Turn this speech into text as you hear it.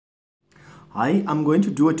Hi, I'm going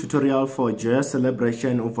to do a tutorial for Joyous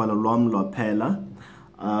celebration Uvalo Lwam Lwaphela.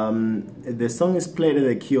 The song is played at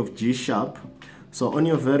the key of G sharp. So on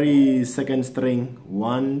your very second string,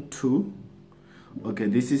 1, 2. Okay,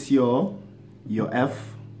 this is your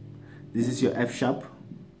F. This is your F sharp.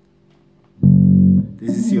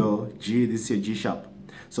 This is your G. This is your G sharp.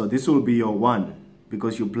 So this will be your 1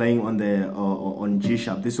 because you're playing on the on G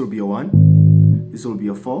sharp. This will be your 1. This will be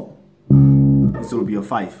your 4. This will be your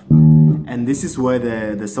 5. And this is where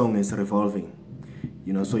the song is revolving.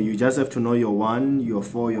 You know, so you just have to know your 1, your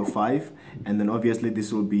 4, your 5, and then obviously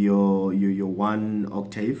this will be your 1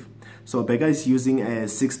 octave. So Becca is using a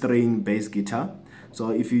 6-string bass guitar.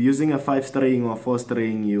 So if you're using a 5-string or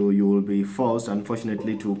 4-string, you will be forced,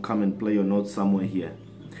 unfortunately, to come and play your notes somewhere here.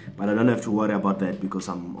 But I don't have to worry about that because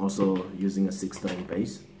I'm also using a 6-string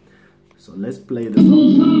bass. So let's play the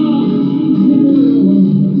song.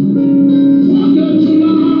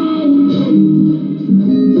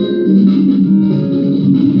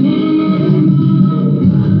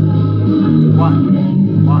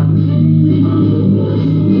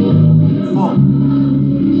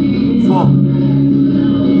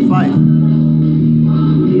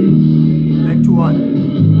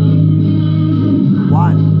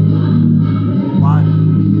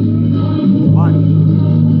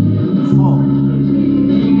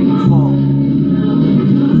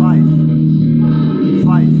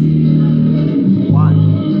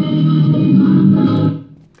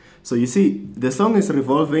 So you see, the song is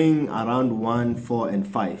revolving around 1, 4, and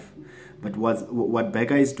 5. But what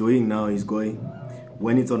Becca is doing now is going,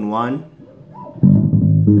 when it's on 1,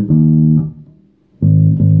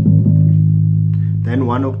 then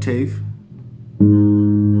 1 octave,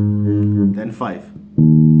 then 5.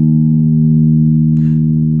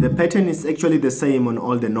 The pattern is actually the same on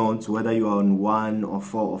all the notes, whether you are on 1 or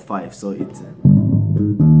 4 or 5. So it's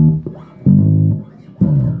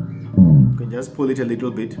you can just pull it a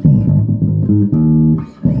little bit.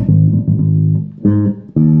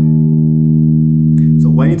 So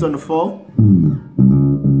when it's on 4,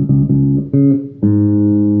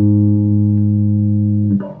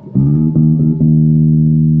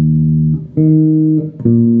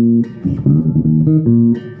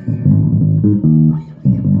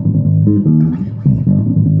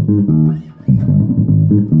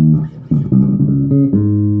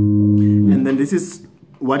 and then this is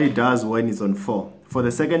what it does when it's on 4. For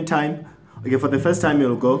the second time, okay, for the first time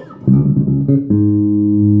you'll go,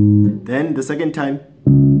 then the second time,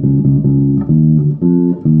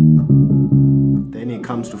 then it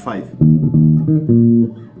comes to 5,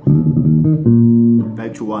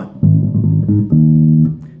 back to 1,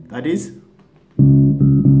 that is,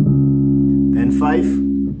 then 5,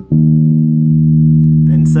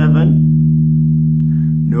 then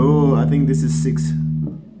 7, no, I think this is 6,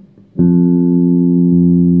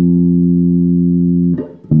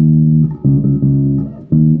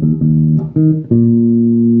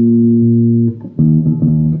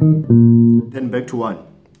 then back to 1.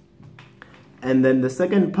 And then the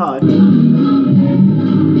second part,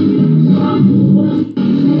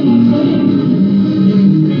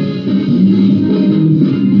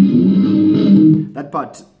 that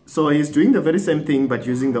part, so he's doing the very same thing but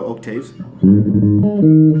using the octaves.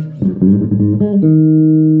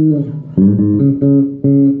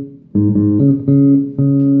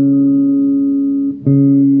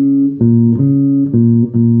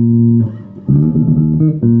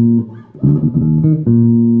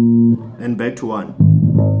 Then back to 1.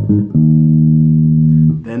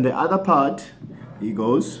 Then the other part, he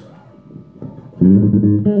goes.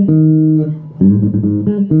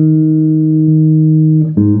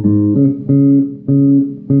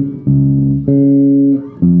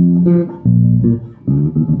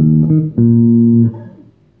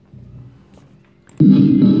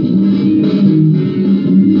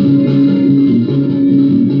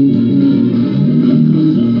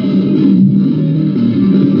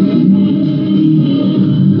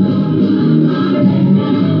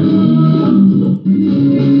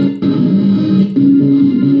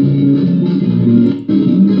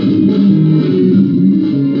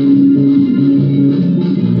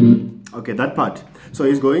 Okay, that part. So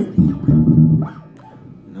he's going.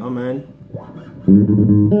 No, man.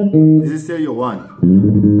 This is still your 1.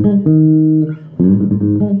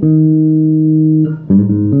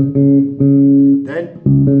 Then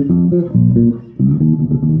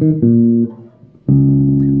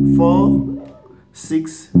 4,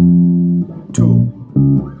 6, 2.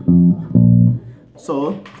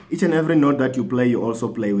 So each and every note that you play, you also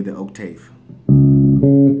play with the octave.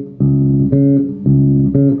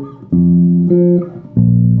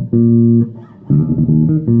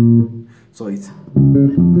 So it's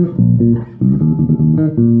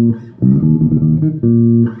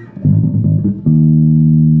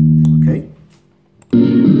okay.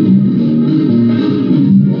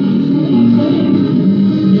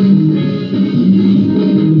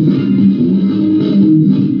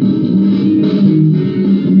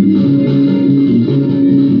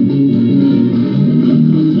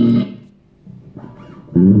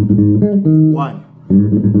 One.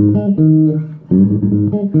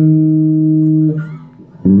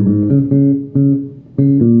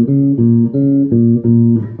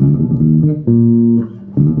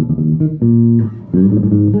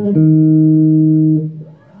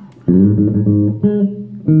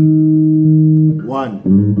 One.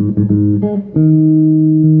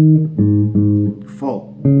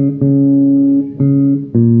 4.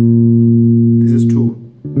 This is 2.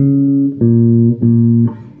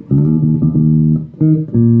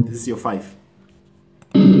 This is your 5.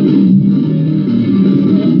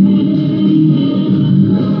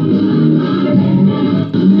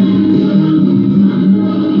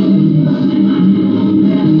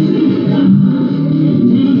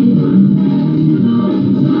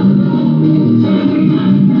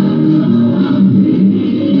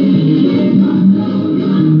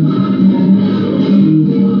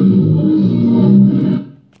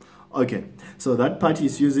 Okay, so that part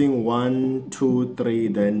is using 1, 2, 3,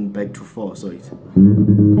 then back to 4. So it's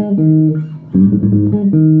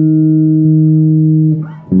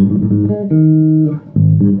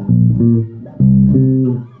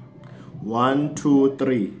 1, 2,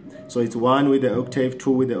 3. So it's 1 with the octave,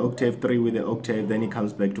 2 with the octave, 3 with the octave, then it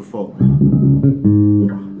comes back to 4.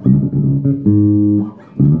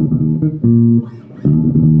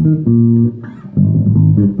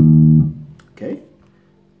 Okay.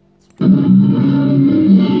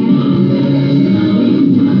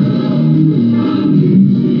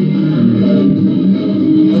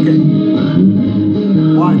 Okay.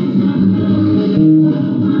 1,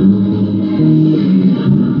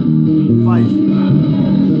 5,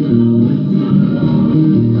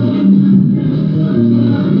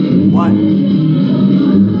 1.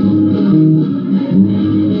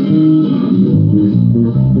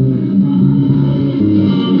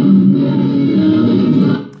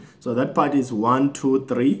 So that part is 1, 2,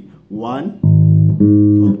 3, 1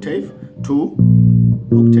 octave, 2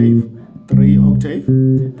 octave, 3 octave,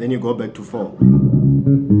 then you go back to 4.